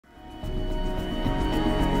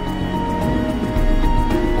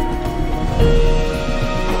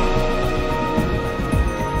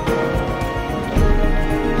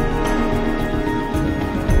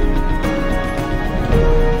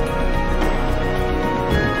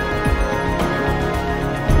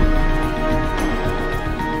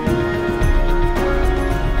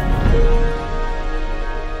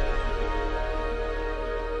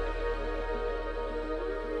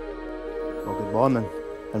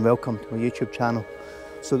and welcome to my YouTube channel.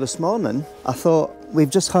 So this morning I thought, we've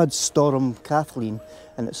just had Storm Kathleen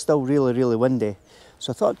and it's still really windy,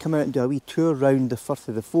 so I thought I'd come out and do a wee tour round the Firth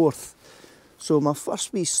of the Forth. So my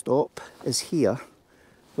first wee stop is here,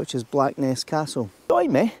 which is Blackness Castle.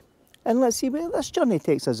 Join me and let's see where this journey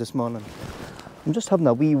takes us this morning. I'm just having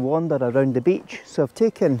a wee wander around the beach, so I've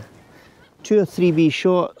taken 2 or 3 wee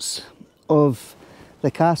shots of the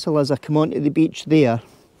castle as I come onto the beach there,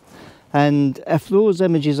 and if those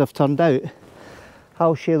images have turned out,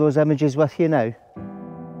 I'll share those images with you now.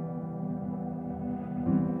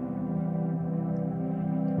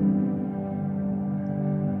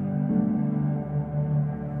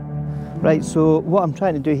 Right, so what I'm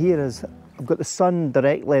trying to do here is, I've got the sun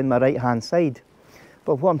directly on my right hand side,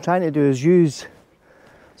 but what I'm trying to do is use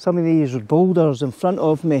some of these boulders in front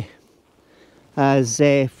of me as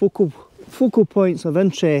focal points of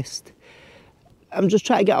interest. I'm just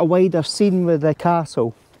trying to get a wider scene with the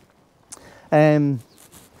castle.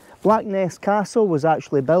 Blackness Castle was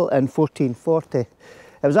actually built in 1440. It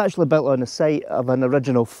was actually built on the site of an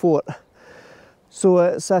original fort. So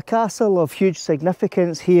it's a castle of huge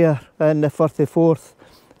significance here in the Firth of Forth,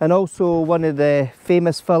 and also one of the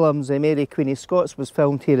famous films, Mary Queen of Scots, was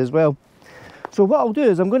filmed here as well. So what I'll do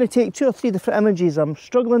is I'm going to take 2 or 3 different images. I'm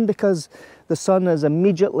struggling because the sun is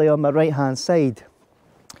immediately on my right hand side,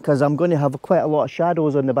 because I'm going to have quite a lot of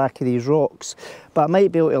shadows on the back of these rocks, but I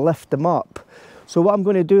might be able to lift them up. So what I'm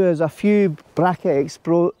going to do is a few bracket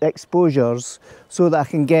exposures so that I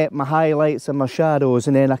can get my highlights and my shadows,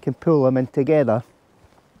 and then I can pull them in together.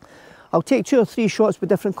 I'll take 2 or 3 shots with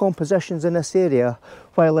different compositions in this area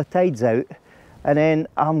while the tide's out, and then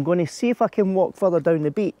I'm going to see if I can walk further down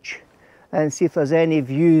the beach and see if there's any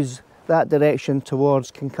views that direction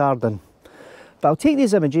towards Kincardine. But I'll take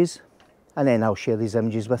these images and then I'll share these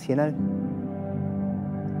images with you now.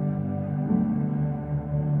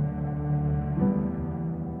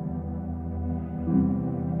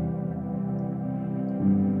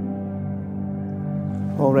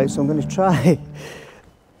 Alright, so I'm going to try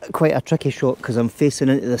quite a tricky shot because I'm facing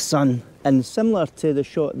into the sun, and similar to the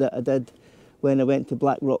shot that I did when I went to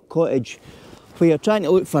Black Rock Cottage, where you're trying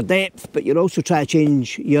to look for depth, but you're also trying to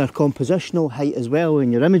change your compositional height as well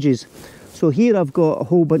in your images. So here I've got a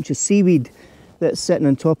whole bunch of seaweed that's sitting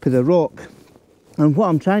on top of the rock, and what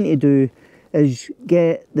I'm trying to do is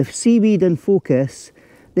get the seaweed in focus,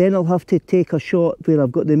 then I'll have to take a shot where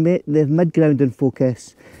I've got the midground in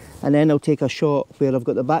focus, and then I'll take a shot where I've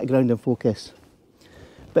got the background in focus.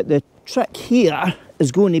 But the trick here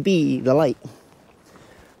is going to be the light.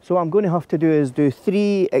 So what I'm going to have to do is do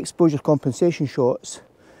 3 exposure compensation shots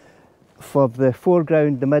for the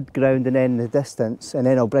foreground, the midground and then the distance, and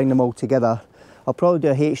then I'll bring them all together. I'll probably do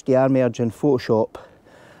a HDR merge in Photoshop,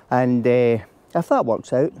 and if that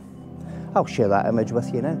works out, I'll share that image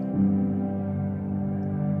with you now.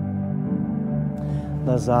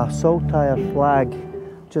 There's a saltire flag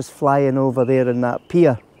just flying over there in that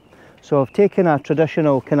pier. So I've taken a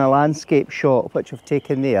traditional kind of landscape shot, which I've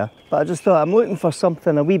taken there, but I just thought I'm looking for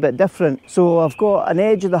something a wee bit different. So I've got an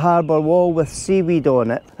edge of the harbour wall with seaweed on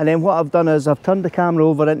it, and then what I've done is I've turned the camera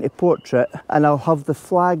over into portrait, and I'll have the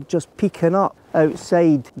flag just peeking up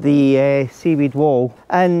outside the seaweed wall,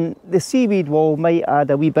 and the seaweed wall might add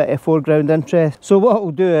a wee bit of foreground interest. So what I'll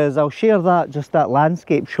do is I'll share that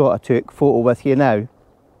landscape shot I took photo with you now.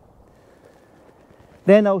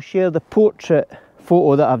 Then I'll share the portrait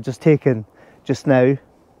photo that I've just taken just now,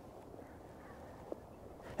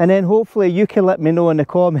 and then hopefully you can let me know in the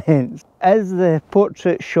comments, is the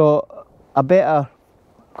portrait shot a better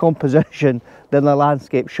composition than the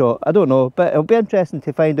landscape shot? I don't know, but it'll be interesting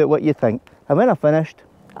to find out what you think, and when I've finished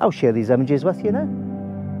I'll share these images with you now.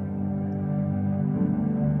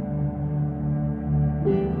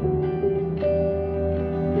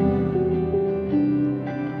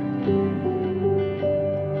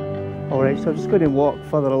 Alright, so I'm just going to walk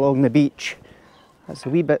further along the beach. It's a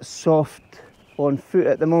wee bit soft on foot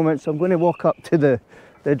at the moment, so I'm going to walk up to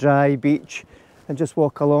the dry beach and just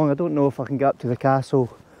walk along. I don't know if I can get up to the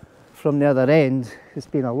castle from the other end. It's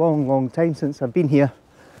been a long time since I've been here.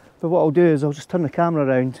 But what I'll do is I'll just turn the camera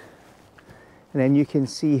around and then you can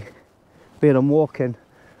see where I'm walking.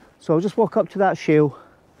 So I'll just walk up to that shale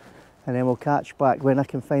and then we'll catch back when I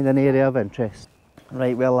can find an area of interest.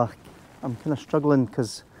 Right, well I'm kind of struggling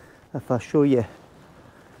because if I show you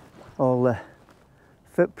all the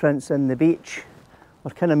footprints in the beach,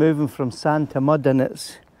 we're kind of moving from sand to mud, and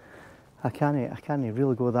I can't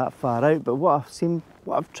really go that far out. But what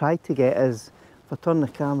I've tried to get is, if I turn the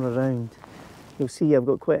camera around, you'll see I've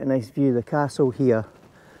got quite a nice view of the castle here.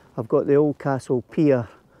 I've got the old castle pier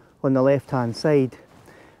on the left hand side,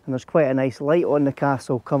 and there's quite a nice light on the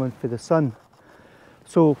castle coming for the sun.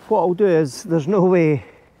 So what I'll do is, there's no way,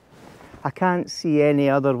 I can't see any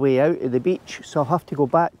other way out of the beach, so I'll have to go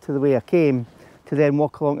back to the way I came to then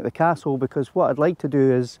walk along to the castle, because what I'd like to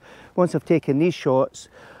do is, once I've taken these shots,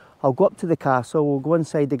 I'll go up to the castle, we'll go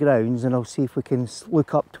inside the grounds, and I'll see if we can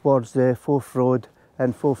look up towards the Forth Road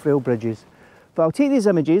and Forth Rail bridges. But I'll take these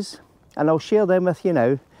images and I'll share them with you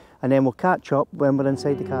now, and then we'll catch up when we're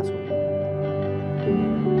inside the castle.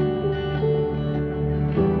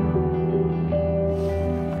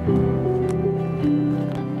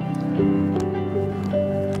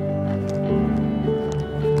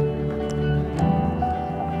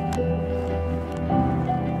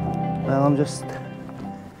 Well, I'm just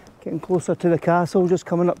getting closer to the castle, just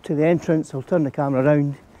coming up to the entrance. I'll turn the camera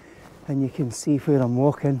around and you can see where I'm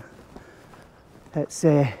walking. It's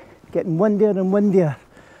getting windier and windier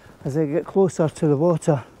as I get closer to the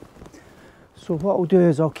water. So what I'll do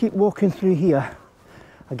is I'll keep walking through here.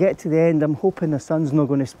 I get to the end, I'm hoping the sun's not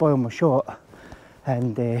going to spoil my shot,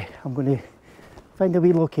 and I'm going to find a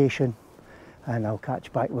wee location and I'll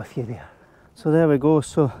catch back with you there. So there we go.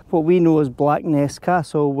 So what we know as Blackness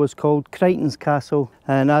Castle was called Crichton's Castle,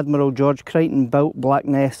 and Admiral George Crichton built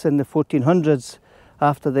Blackness in the 1400s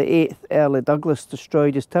after the 8th Earl Douglas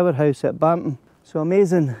destroyed his tower house at Bampton. So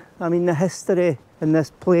amazing. I mean, the history in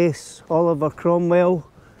this place. Oliver Cromwell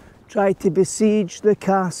tried to besiege the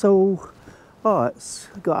castle. Oh, it's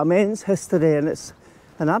got immense history and it's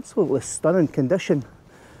in absolutely stunning condition.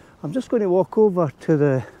 I'm just going to walk over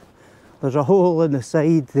to there's a hole in the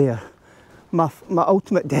side there. My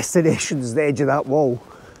ultimate destination is the edge of that wall.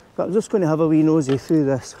 But I'm just going to have a wee nosy through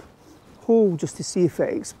this hole just to see if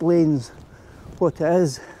it explains what it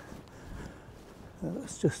is.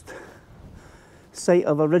 It's just site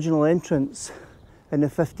of original entrance in the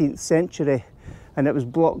 15th century, and it was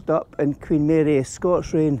blocked up in Queen Mary of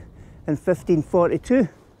Scots' reign in 1542.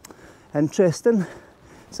 Interesting.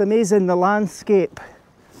 It's amazing the landscape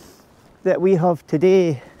that we have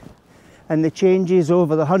today and the changes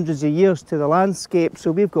over the hundreds of years to the landscape.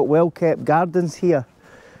 So we've got well-kept gardens here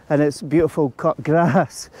and it's beautiful cut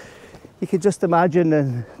grass. You could just imagine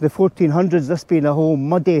in the 1400s this being a whole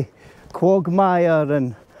muddy quagmire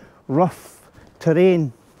and rough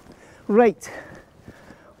terrain. Right,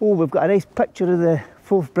 oh, we've got a nice picture of the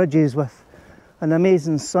Forth bridges with an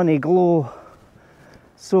amazing sunny glow.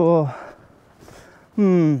 So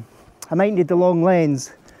I might need the long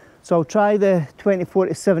lens, so I'll try the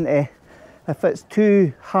 20-40-70. If it's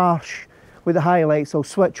too harsh with the highlights, I'll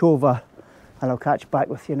switch over and I'll catch back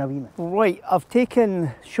with you in a wee minute. Right, I've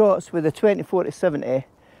taken shots with the 20-40-70.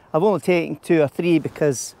 I've only taken 2 or 3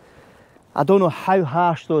 because I don't know how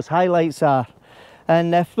harsh those highlights are.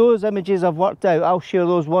 And if those images have worked out, I'll share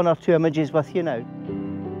those 1 or 2 images with you now.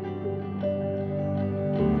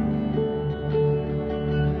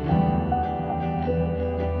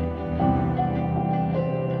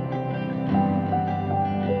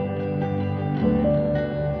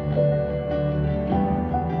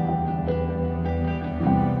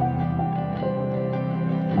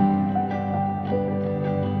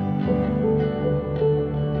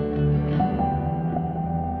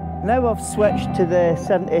 Now I've switched to the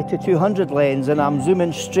 70-200 lens and I'm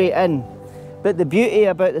zooming straight in. But the beauty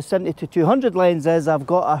about the 70-200 lens is I've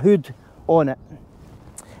got a hood on it.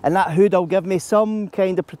 And that hood will give me some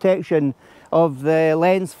kind of protection of the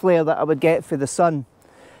lens flare that I would get for the sun.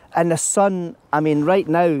 And the sun, I mean right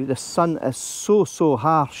now the sun is so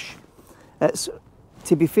harsh. It's,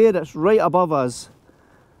 to be fair, it's right above us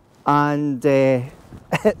and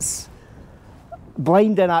it's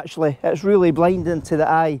blinding actually. It's really blinding to the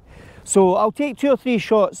eye. So I'll take 2 or 3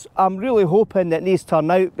 shots. I'm really hoping that these turn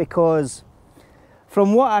out because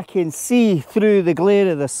from what I can see through the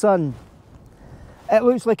glare of the sun, it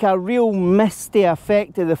looks like a real misty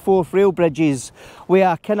effect of the Forth Rail bridges with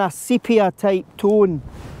a kind of sepia type tone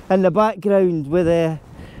in the background with a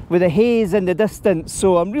haze in the distance.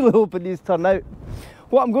 So I'm really hoping these turn out.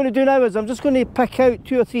 What I'm going to do now is I'm just going to pick out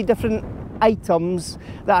 2 or 3 different items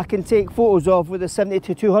that I can take photos of with the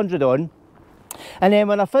 70-200 on, and then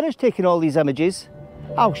when I finish taking all these images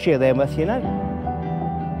I'll share them with you now.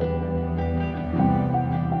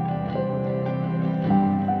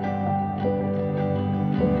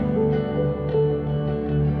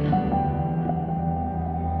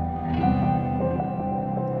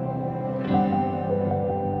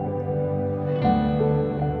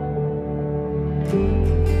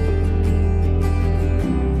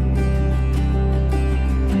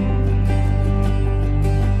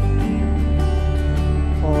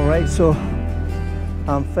 So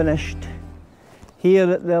I'm finished here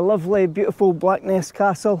at the lovely beautiful Blackness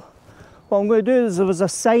Castle what I'm going to do is, there was a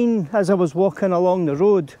sign as I was walking along the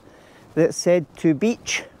road that said to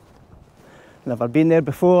beach. Never been there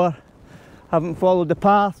before, haven't followed the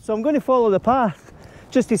path, so I'm going to follow the path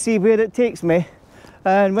just to see where it takes me,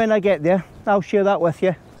 and when I get there I'll share that with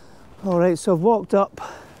you. Alright, so I've walked up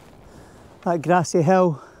that grassy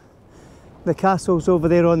hill. The castle's over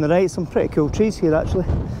there on the right. Some pretty cool trees here actually.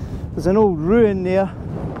 There's an old ruin there,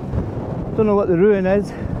 don't know what the ruin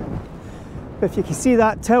is, but if you can see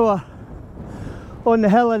that tower on the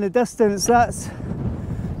hill in the distance, that's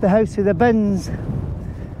the House of the Bins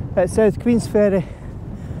at South Queensferry.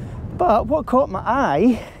 But what caught my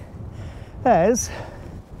eye is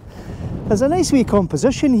there's a nice wee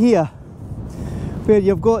composition here where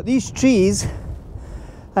you've got these trees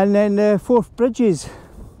and then Forth Bridges.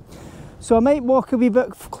 So I might walk a wee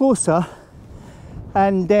bit closer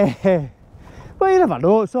and well, you never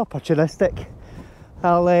know, it's opportunistic.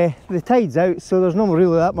 The tide's out, so there's not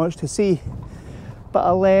really that much to see, but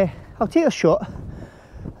I'll take a shot,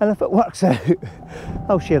 and if it works out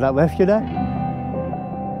I'll share that with you now.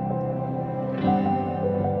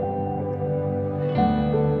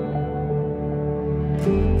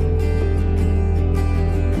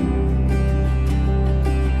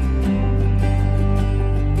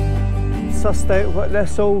 Sussed out what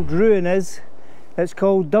this old ruin is. It's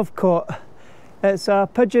called Dovecot. It's a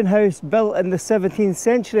pigeon house built in the 17th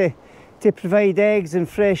century to provide eggs and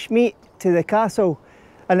fresh meat to the castle,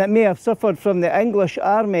 and it may have suffered from the English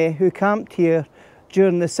army who camped here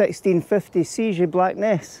during the 1650 siege of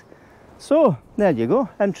Blackness. So there you go,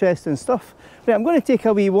 interesting stuff. Right, I'm going to take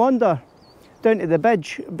a wee wander down to the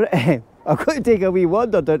beach. I'm going to take a wee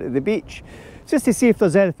wander down to the beach just to see if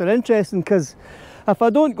there's anything interesting, because if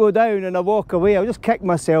I don't go down and I walk away, I'll just kick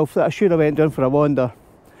myself that I should have went down for a wander.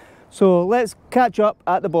 So let's catch up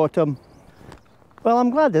at the bottom. Well,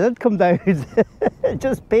 I'm glad I did come down. It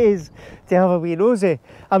just pays to have a wee nosy.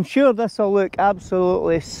 I'm sure this will look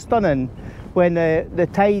absolutely stunning when the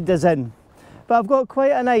tide is in. But I've got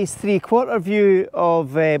quite a nice 3/4 view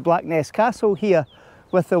of Blackness Castle here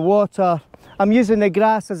with the water. I'm using the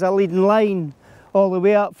grass as a leading line all the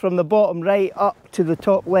way up from the bottom right up to the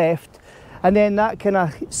top left. And then that kind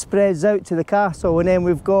of spreads out to the castle, and then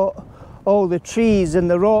we've got all the trees and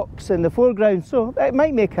the rocks in the foreground, so it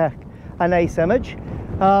might make a nice image.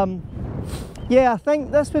 Yeah, I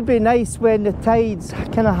think this would be nice when the tide's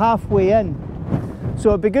kind of halfway in. So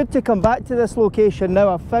it'd be good to come back to this location now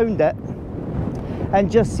I've found it and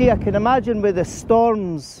just see. I can imagine with the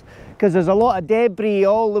storms, because there's a lot of debris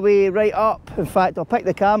all the way right up. In fact, I'll pick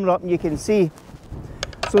the camera up and you can see.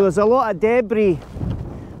 So there's a lot of debris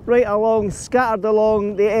right along, scattered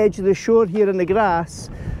along the edge of the shore here in the grass.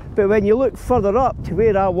 But when you look further up to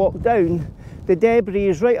where I walked down, the debris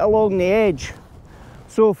is right along the edge.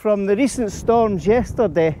 So from the recent storms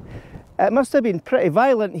yesterday, it must have been pretty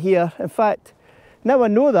violent here. In fact, now I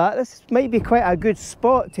know that, this might be quite a good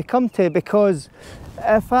spot to come to, because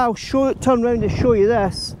if I'll turn around to show you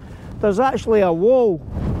this, there's actually a wall.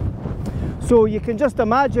 So you can just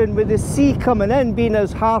imagine with the sea coming in being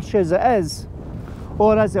as harsh as it is,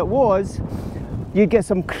 or as it was, you get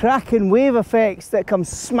some cracking wave effects that come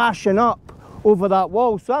smashing up over that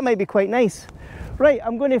wall, so that might be quite nice. Right,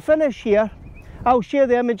 I'm going to finish here. I'll share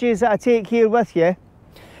the images that I take here with you,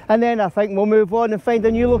 and then I think we'll move on and find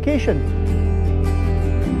a new location.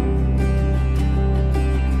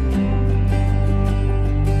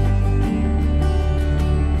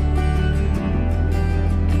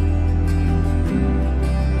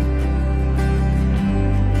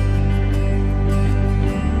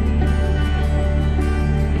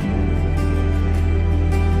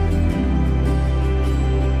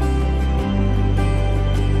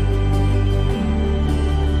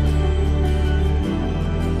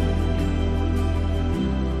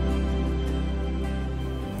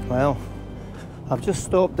 Well, I've just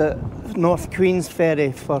stopped at North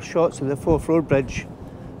Queensferry for shots of the Forth Road Bridge.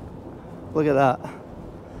 Look at that.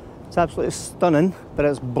 It's absolutely stunning, but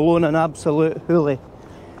it's blown an absolute hoolie.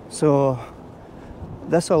 So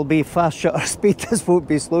this will be fast shutter speed, this won't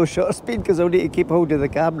be slow shutter speed, because I'll need to keep hold of the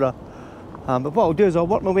camera. But what I'll do is I'll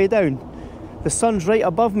work my way down. The sun's right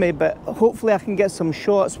above me, but hopefully I can get some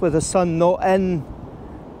shots with the sun not in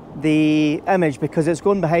the image, because it's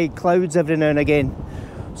going behind clouds every now and again.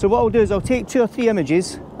 So what I'll do is I'll take 2 or 3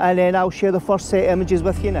 images, and then I'll share the first set of images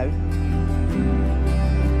with you now.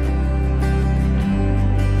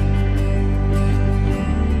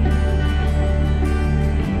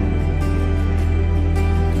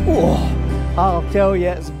 Oh, I'll tell you,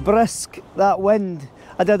 it's brisk, that wind.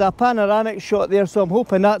 I did a panoramic shot there, so I'm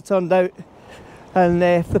hoping that turned out. And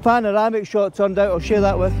if the panoramic shot turned out, I'll share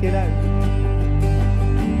that with you now.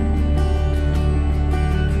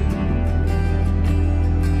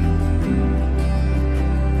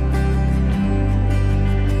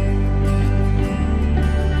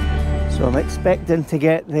 expecting to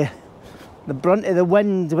get the brunt of the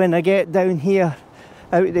wind when I get down here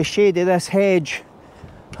out of the shade of this hedge.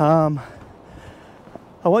 I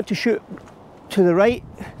want to shoot to the right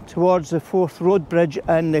towards the Forth Road Bridge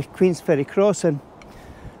and the Queensferry crossing.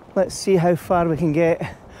 Let's see how far we can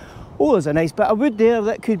get. Oh, there's a nice bit of wood there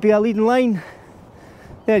that could be a leading line.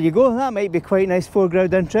 There you go, that might be quite nice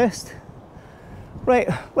foreground interest. Right,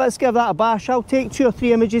 let's give that a bash. I'll take 2 or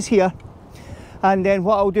 3 images here, and then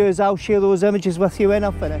what I'll do is I'll share those images with you when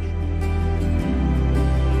I'm finished.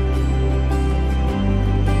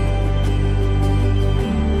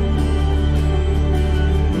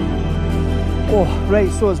 Oh, right,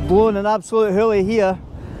 so it's blowing an absolute hoolie here.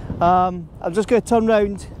 I'm just going to turn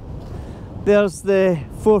round. There's the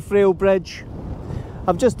Forth Rail Bridge.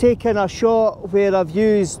 I've just taken a shot where I've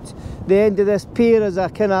used the end of this pier as a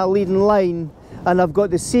kind of leading line, and I've got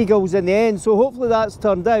the seagulls in the end, so hopefully that's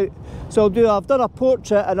turned out. So I've done a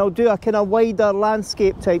portrait, and I'll do a kind of wider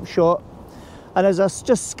landscape type shot. And as I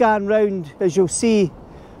just scan round, as you'll see,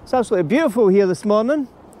 it's absolutely beautiful here this morning.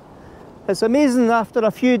 It's amazing after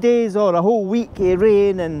a few days or a whole week of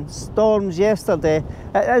rain and storms yesterday.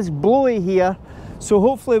 It is blowy here, so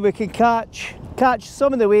hopefully we can catch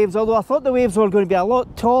some of the waves, although I thought the waves were going to be a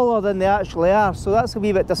lot taller than they actually are, so that's a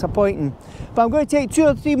wee bit disappointing. But I'm going to take 2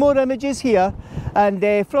 or 3 more images here,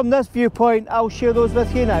 and from this viewpoint I'll share those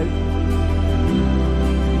with you now.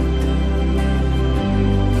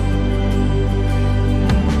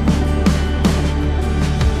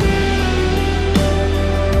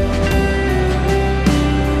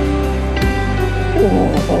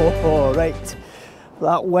 Oh, right,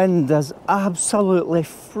 that wind is absolutely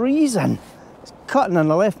freezing. It's cutting,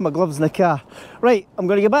 and I left my gloves in the car. Right, I'm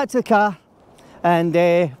going to get back to the car, and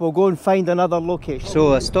we'll go and find another location.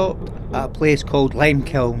 So I stopped at a place called Lime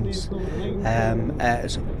Kilns.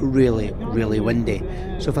 It's really, really windy.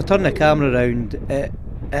 So if I turn the camera around,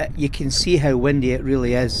 you can see how windy it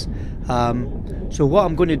really is. So what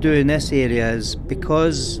I'm going to do in this area is,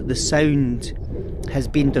 because the sound has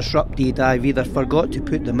been disrupted, I've either forgot to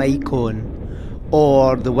put the mic on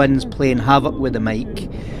or the wind's playing havoc with the mic.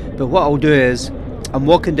 But what I'll do is, I'm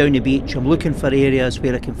walking down the beach, I'm looking for areas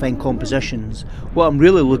where I can find compositions. What I'm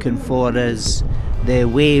really looking for is the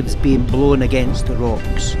waves being blown against the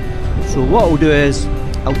rocks. So what I'll do is,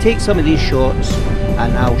 I'll take some of these shots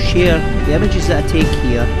and I'll share the images that I take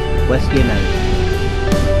here with you now.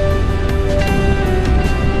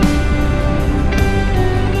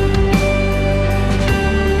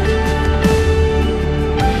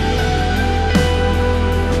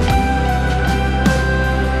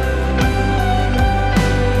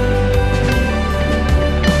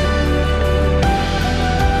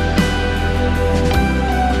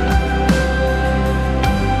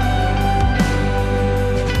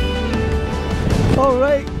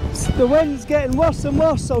 Alright, the wind's getting worse and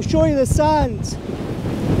worse. I'll show you the sand.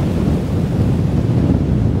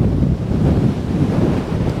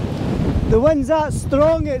 The wind's that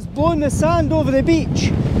strong, it's blowing the sand over the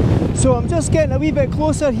beach. So I'm just getting a wee bit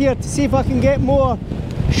closer here to see if I can get more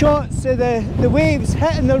shots of the waves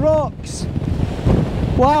hitting the rocks.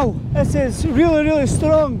 Wow, this is really, really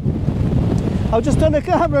strong. I'll just turn the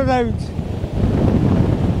camera around.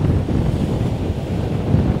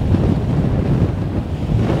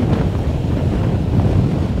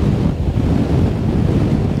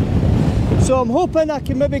 So I'm hoping I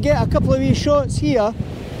can maybe get a couple of wee shots here.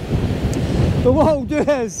 But what I'll do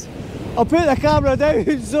is, I'll put the camera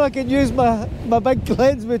down so I can use my big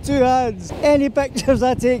lens with 2 hands. Any pictures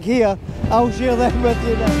I take here, I'll share them with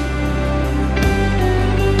you now.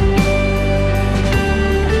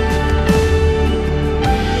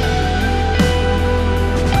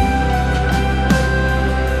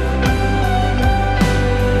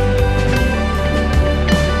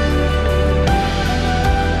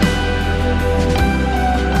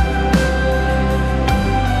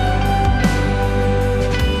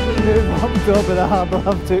 Up top of the harbour,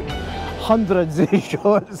 I've took hundreds of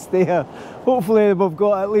shots there. Hopefully we've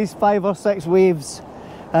got at least 5 or 6 waves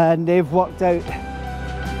and they've worked out.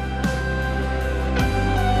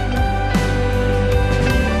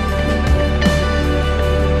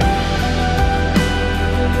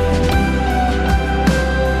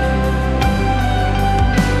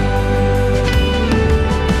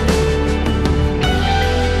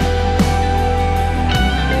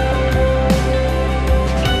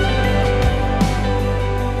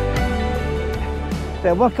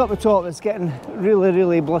 The work up the top is getting really,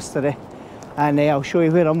 really blustery, and I'll show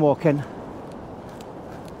you where I'm walking.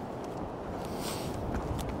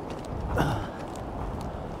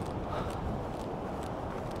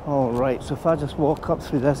 Alright, so if I just walk up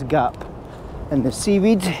through this gap in the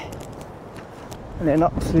seaweed, and then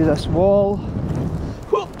up through this wall.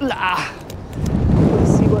 Whoop-la!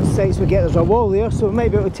 Let's see what sights we get. There's a wall there, so we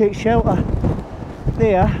might be able to take shelter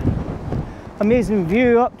there. Amazing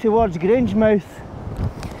view up towards Grangemouth,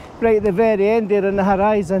 right at the very end there in the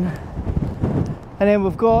horizon. And then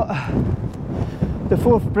we've got the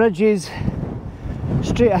Forth Bridges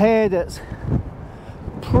straight ahead. It's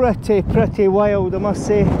pretty wild, I must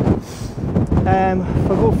say. If I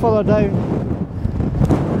go further down,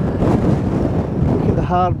 look at the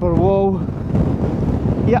harbour wall.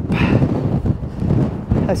 Yep,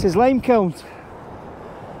 this is Lime Kilns.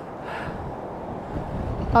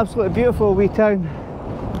 Absolutely beautiful wee town.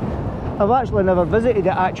 I've actually never visited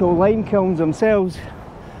the actual lime kilns themselves.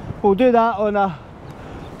 We'll do that on a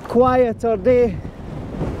quieter day.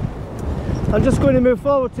 I'm just going to move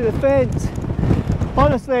forward to the fence.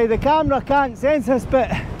 Honestly, the camera can't sense this, but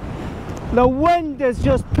the wind is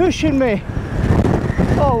just pushing me.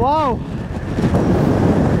 Oh wow.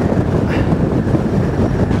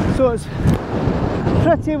 So it's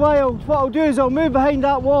pretty wild. What I'll do is I'll move behind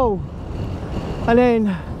that wall and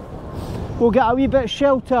then we'll get a wee bit of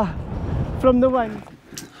shelter from the wind.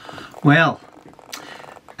 Well,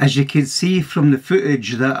 as you can see from the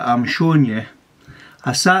footage that I'm showing you,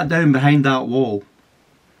 I sat down behind that wall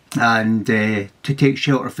and to take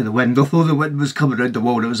shelter for the wind. Although the wind was coming around the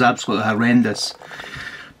wall, it was absolutely horrendous.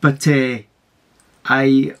 But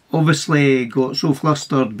I obviously got so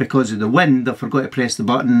flustered because of the wind, I forgot to press the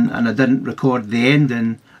button and I didn't record the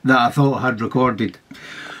ending that I thought I had recorded.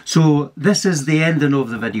 So this is the ending of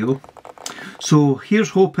the video. So here's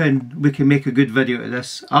hoping we can make a good video out of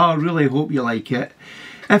this. I really hope you like it.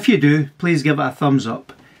 If you do, please give it a thumbs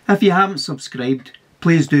up. If you haven't subscribed,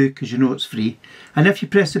 please do, because you know it's free. And if you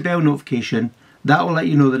press the bell notification, that will let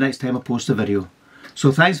you know the next time I post a video.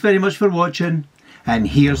 So thanks very much for watching, and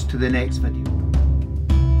here's to the next video.